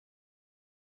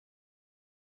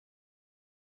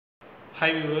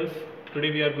Hi viewers,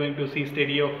 today we are going to see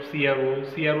study of CRO.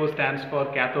 CRO stands for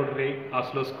Cathode Ray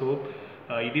Oscilloscope.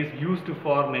 It is used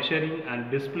for measuring and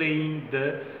displaying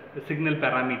the signal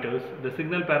parameters. The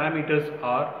signal parameters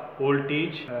are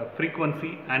voltage,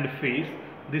 frequency and phase.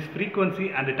 This frequency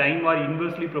and time are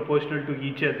inversely proportional to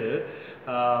each other.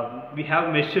 We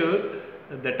have measured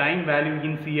the time value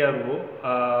in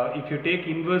CRO. If you take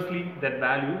inversely that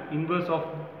value, inverse of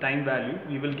time value,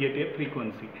 we will get a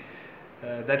frequency.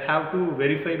 That have to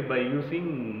verified by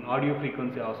using audio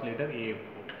frequency oscillator AF4.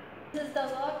 This is the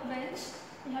workbench.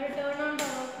 You have to turn on the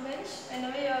workbench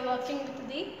whenever you are working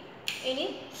with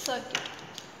any circuit.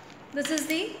 This is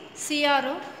the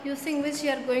CRO using which you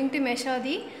are going to measure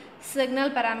the signal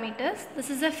parameters.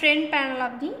 This is the front panel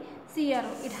of the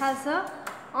CRO. It has a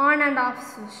on and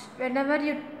off switch. Whenever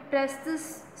you press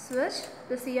this switch,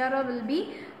 the CRO will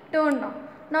be turned on.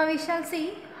 Now we shall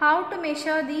see how to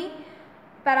measure the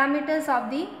parameters of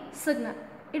the signal.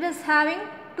 It is having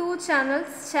two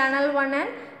channels, channel 1 and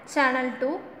channel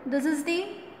 2. This is the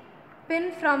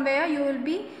pin from where you will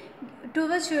be, to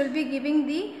which you will be giving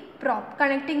the probe,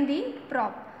 connecting the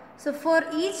probe. So for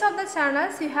each of the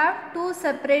channels you have two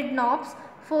separate knobs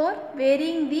for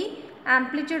varying the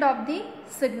amplitude of the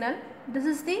signal. This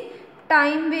is the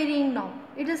time varying knob.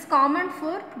 It is common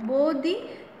for both the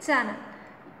channel.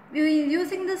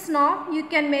 Using this knob you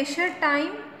can measure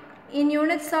time in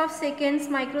units of seconds,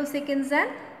 microseconds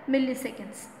and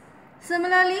milliseconds.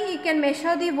 Similarly, you can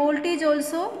measure the voltage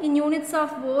also in units of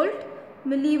volt,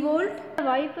 millivolt. The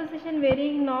Y position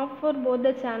varying knob for both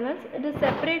the channels. It is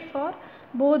separate for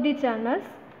both the channels.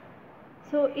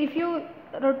 So if you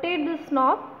rotate this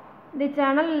knob, the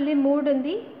channel will be moved in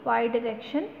the Y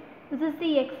direction. This is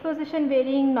the X position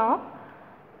varying knob.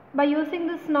 By using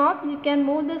this knob, you can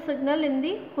move the signal in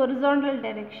the horizontal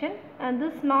direction, and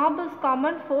this knob is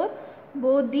common for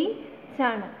both the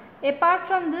channel. Apart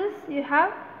from this, you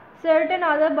have certain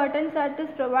other buttons that is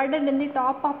provided in the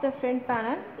top of the front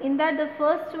panel. In that, the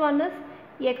first one is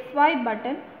XY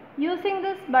button. Using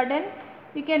this button,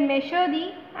 you can measure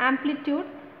the amplitude,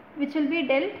 which will be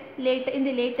dealt later in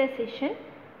the later session.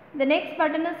 The next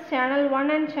button is channel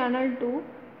 1 and channel 2.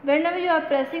 Whenever you are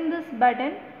pressing this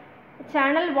button,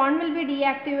 channel 1 will be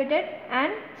deactivated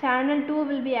and channel 2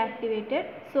 will be activated.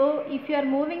 So if you are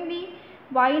moving the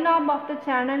Y knob of the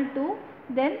channel 2,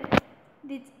 then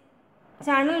the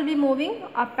channel will be moving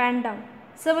up and down.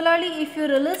 Similarly, if you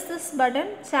release this button,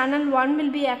 channel 1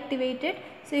 will be activated.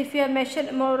 So if you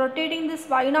are rotating this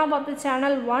Y knob of the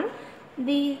channel 1,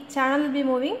 the channel will be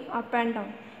moving up and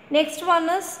down. Next one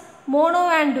is mono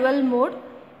and dual mode.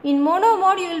 In mono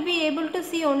mode, you will be able to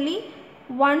see only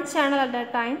one channel at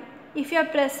a time. If you are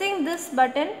pressing this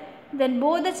button, then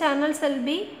both the channels will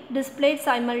be displayed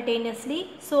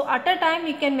simultaneously. So at a time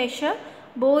you can measure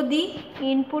both the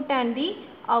input and the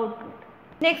output.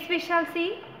 Next we shall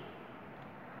see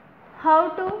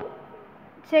how to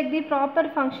check the proper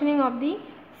functioning of the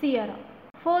CRO.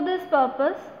 For this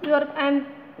purpose, I am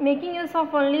making use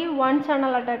of only one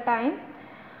channel at a time.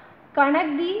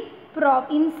 Connect the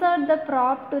probe, insert the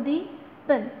probe to the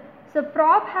pin. So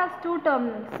probe has two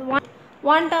terminals.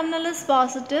 One terminal is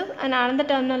positive and another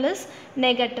terminal is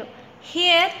negative.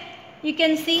 Here you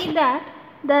can see that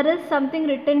there is something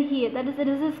written here, that is, it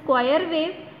is a square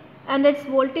wave and its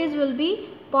voltage will be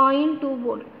 0.2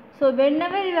 volt. So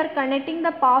whenever you are connecting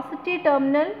the positive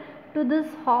terminal to this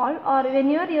hole, or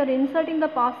when you are inserting the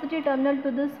positive terminal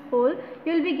to this hole,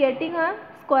 you will be getting a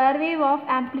square wave of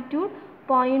amplitude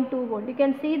 0.2 volt. You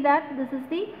can see that this is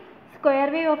the square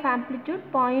wave of amplitude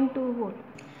 0.2 volt.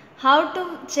 How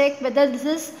to check whether this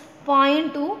is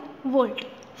 0.2 volt?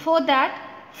 For that,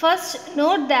 first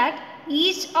note that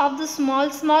each of the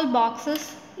small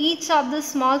boxes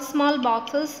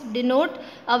denote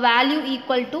a value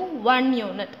equal to 1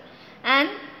 unit, and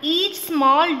each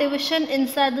small division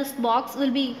inside this box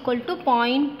will be equal to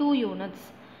 0.2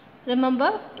 units.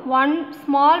 Remember, one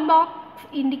small box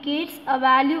indicates a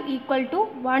value equal to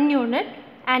 1 unit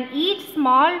and each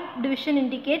small division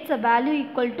indicates a value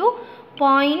equal to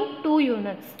 0.2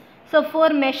 units. So for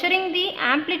measuring the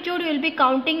amplitude, you will be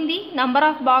counting the number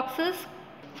of boxes.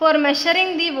 For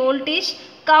measuring the voltage,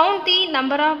 count the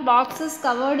number of boxes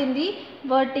covered in the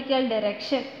vertical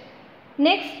direction.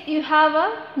 Next, you have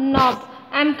a knob.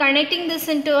 I am connecting this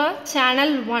into a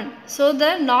channel 1. So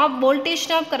the knob, voltage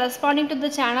knob corresponding to the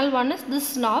channel 1 is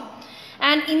this knob.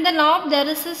 And in the knob there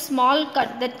is a small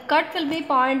cut. That cut will be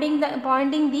pointing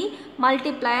the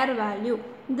multiplier value.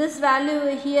 This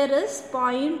value here is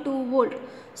 0.2 volt.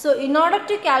 So in order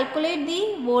to calculate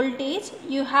the voltage,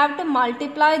 you have to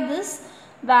multiply this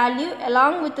value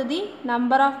along with the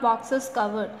number of boxes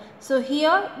covered. So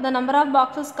here the number of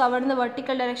boxes covered in the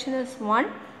vertical direction is 1.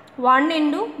 1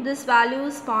 into this value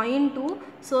is 0.2,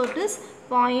 so it is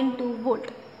 0.2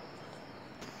 volt.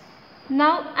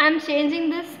 Now I am changing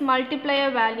this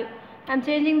multiplier value. I am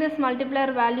changing this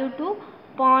multiplier value to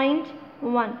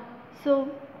 0.1. So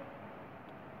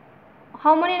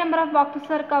how many number of boxes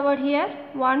are covered here?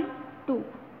 1, 2.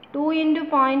 2 into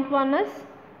 0.1 is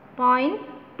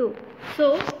 0.2.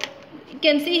 So you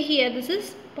can see here this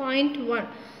is 0.1.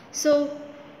 So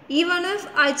even if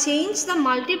I change the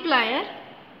multiplier,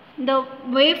 the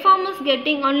waveform is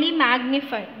getting only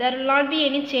magnified. There will not be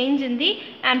any change in the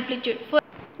amplitude.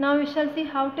 Now we shall see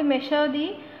how to measure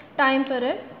the time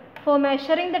period. For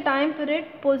measuring the time period,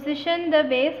 position the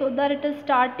wave so that it is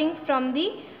starting from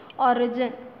the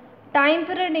origin. Time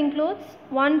period includes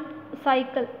one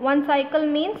cycle. One cycle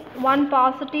means one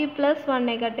positive plus one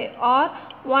negative, or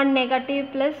one negative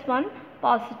plus one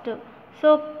positive.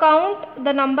 So count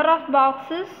the number of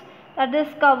boxes that is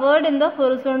covered in the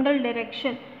horizontal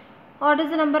direction. What is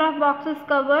the number of boxes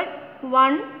covered?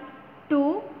 1,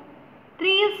 2, 3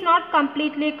 is not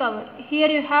completely covered. Here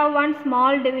you have one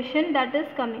small division that is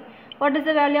coming. What is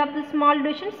the value of the small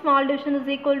division? Small division is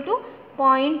equal to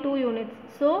 0.2 units.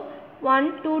 So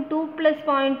 1, 2, 2 plus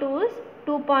 0.2 is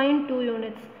 2.2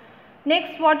 units.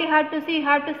 Next, what you have to see? You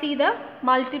have to see the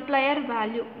multiplier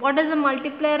value. What is the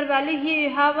multiplier value? Here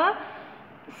you have a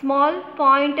small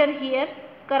pointer here.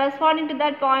 Corresponding to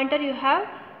that pointer you have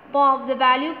the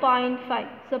value 0.5.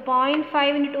 So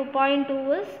 0.5 into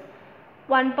 2.2 is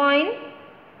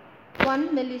 1.1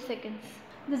 milliseconds.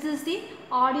 This is the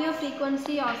audio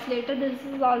frequency oscillator. This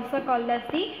is also called as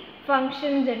the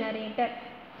function generator.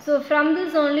 So from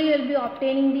this only you will be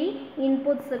obtaining the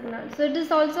input signal. So it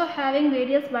is also having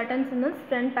various buttons in this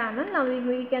front panel. Now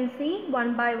we can see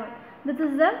one by one. This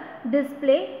is the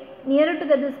display. Nearer to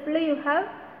the display you have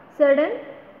certain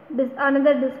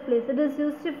another displays. It is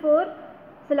used for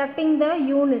selecting the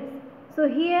units. So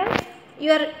here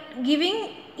you are giving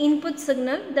input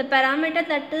signal. The parameter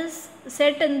that is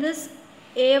set in this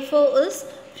AFO is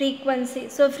frequency.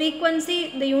 So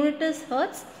frequency, the unit is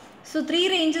hertz. So three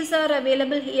ranges are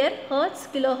available here: hertz,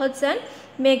 kilohertz and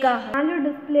megahertz.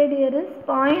 Value displayed here is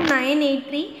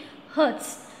 0.983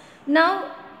 hertz.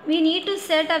 Now we need to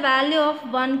set a value of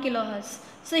 1 kilohertz.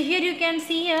 So here you can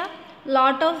see a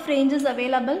lot of ranges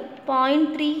available: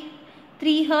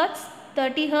 0.3 hertz,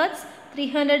 30 hertz,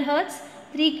 300 hertz,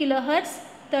 3 kilohertz,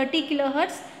 30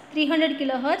 kilohertz, 300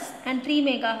 kilohertz and 3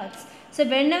 megahertz. So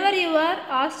whenever you are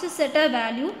asked to set a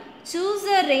value, choose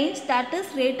a range that is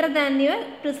greater than your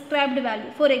prescribed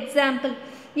value. For example,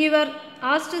 you are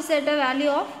asked to set a value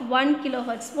of 1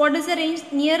 kilohertz. What is the range?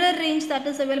 Nearer range that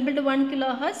is available to 1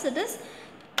 kilohertz, it is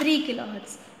 3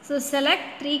 kilohertz. So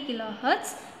select 3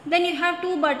 kilohertz. Then you have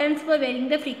two buttons for varying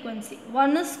the frequency.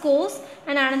 One is coarse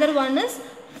and another one is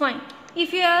fine.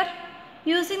 If you are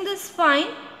using this fine,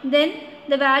 then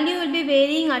the value will be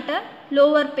varying at a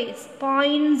lower pace.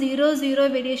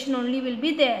 0.00 variation only will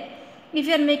be there. If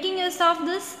you are making use of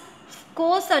this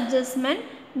coarse adjustment,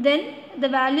 then the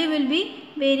value will be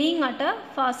varying at a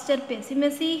faster pace. You may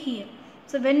see here.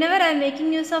 So whenever I am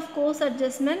making use of coarse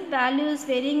adjustment, value is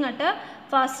varying at a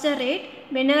faster rate.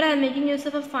 Whenever I am making use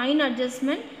of a fine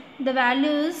adjustment, the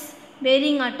value is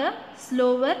varying at a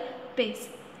slower pace.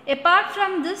 Apart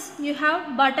from this, you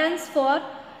have buttons for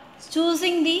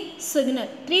choosing the signal.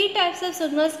 Three types of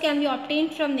signals can be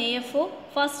obtained from AFO.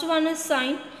 First one is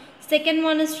sine, second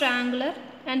one is triangular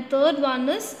and third one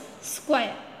is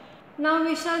square. Now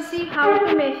we shall see how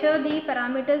to measure the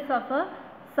parameters of a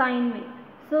sine wave.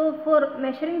 So for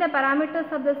measuring the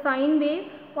parameters of the sine wave,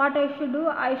 what I should do?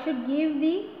 I should give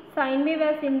the sine wave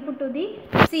as input to the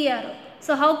CRO.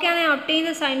 So how can I obtain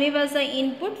the sine wave as an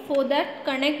input? For that,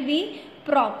 connect the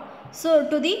probe. So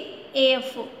to the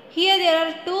AFO. Here there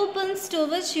are two pins to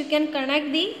which you can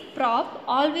connect the probe.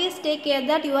 Always take care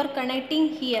that you are connecting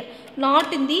here,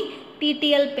 not in the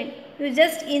TTL pin. You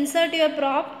just insert your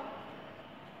probe.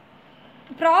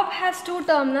 Probe has two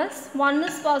terminals. One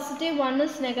is positive, one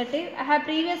is negative. I have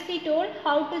previously told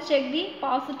how to check the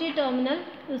positive terminal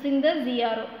using the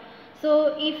ZRO.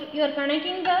 So if you are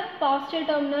connecting the positive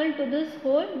terminal to this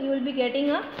hole, you will be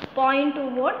getting a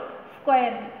 0.2 volt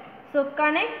square wave. So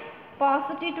connect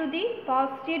positive to the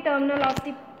positive terminal of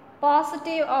the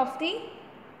positive of the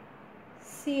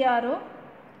CRO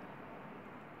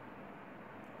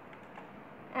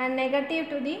and negative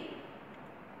to the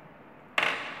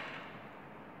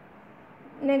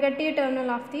negative terminal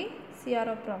of the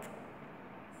CRO probe.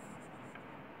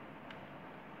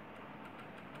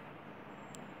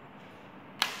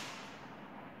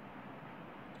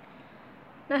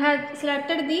 Now I have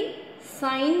selected the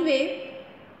sine wave.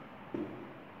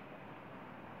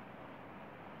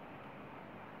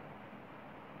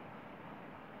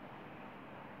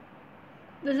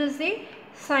 This is the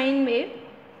sine wave.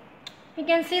 You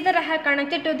can see that I have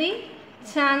connected to the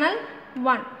channel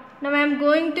 1. Now I am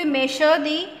going to measure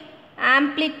the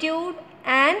amplitude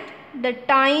and the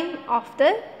time of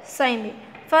the sine wave.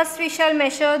 First we shall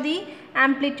measure the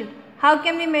amplitude. How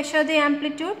can we measure the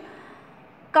amplitude?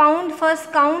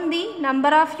 First count the number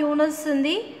of units in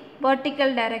the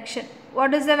vertical direction.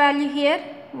 What is the value here?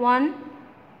 1,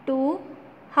 2.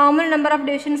 How many number of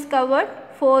divisions covered?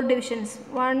 4 divisions.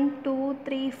 1, 2,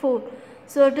 3, 4.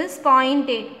 So it is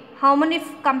 0.8. How many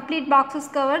complete boxes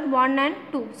covered? 1 and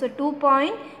 2. So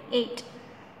 2.8.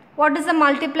 What is the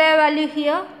multiplier value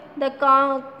here? The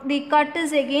cut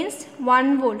is against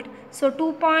 1 volt. So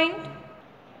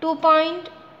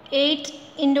 2.8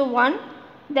 into 1.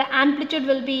 The amplitude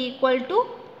will be equal to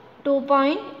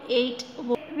 2.8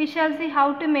 volt. We shall see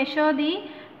how to measure the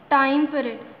time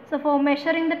period. So for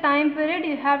measuring the time period,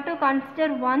 you have to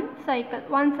consider one cycle.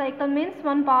 One cycle means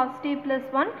one positive plus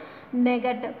one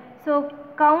negative. So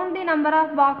count the number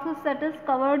of boxes that is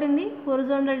covered in the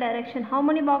horizontal direction. How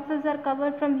many boxes are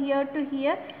covered from here to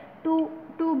here? Two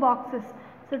boxes.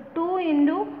 So 2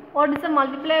 into, what is the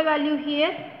multiplier value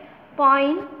here?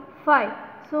 0.5.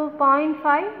 So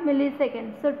 0.5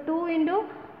 milliseconds. So 2 into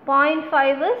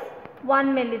 0.5 is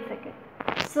 1 millisecond.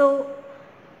 So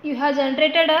you have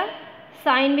generated a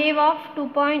sine wave of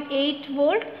 2.8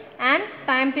 volt and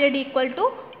time period equal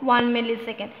to 1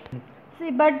 millisecond.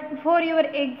 See, but for your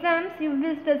exams you will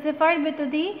be specified with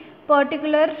the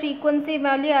particular frequency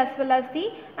value as well as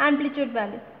the amplitude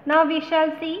value. Now we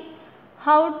shall see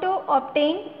how to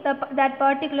obtain that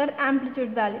particular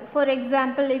amplitude value. For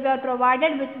example, if you are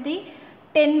provided with the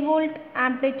 10 volt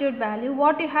amplitude value,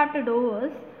 what you have to do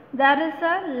is, there is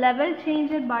a level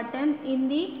changer button in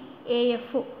the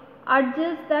AFO.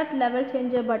 Adjust that level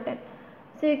changer button.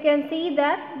 So you can see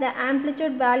that the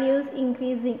amplitude value is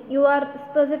increasing. You are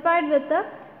specified with a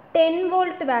 10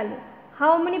 volt value.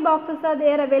 How many boxes are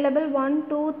there available? 1,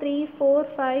 2, 3, 4,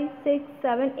 5, 6,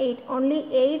 7, 8.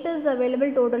 Only 8 is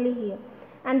available totally here.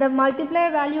 And the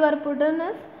multiplier value are put in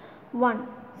is 1.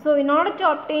 So in order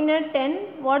to obtain a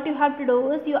 10, what you have to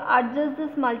do is you adjust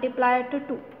this multiplier to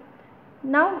 2.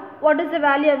 Now what is the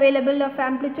value available of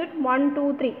amplitude? 1,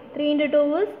 2, 3. 3 into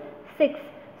 2 is 6.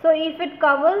 So if it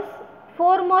covers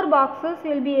 4 more boxes,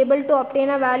 you will be able to obtain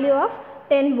a value of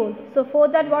 10 volts. So for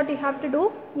that, what you have to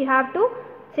do? You have to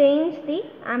change the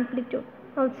amplitude.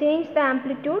 Now change the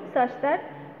amplitude such that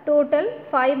total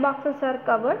 5 boxes are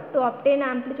covered to obtain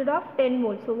amplitude of 10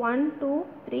 volts. So 1, 2,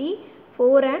 3,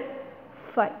 4 and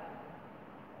 5.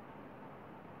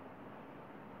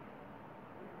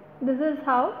 This is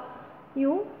how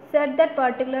you set that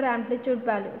particular amplitude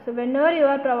value. So whenever you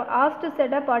are asked to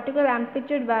set a particular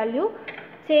amplitude value,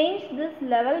 change this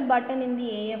level button in the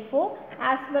AFO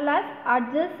as well as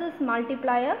adjust this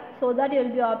multiplier so that you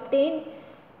will be obtain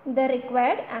the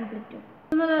required amplitude.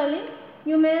 Similarly,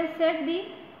 you may set the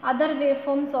other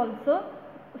waveforms also.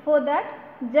 For that,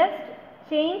 just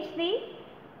change the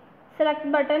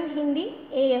select button in the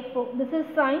AFO. This is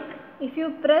sine. If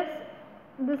you press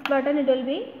this button, it will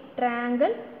be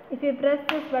triangle. If you press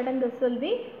this button, this will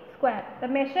be square. The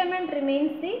measurement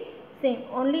remains the same.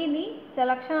 Only the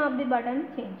selection of the button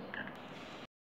change.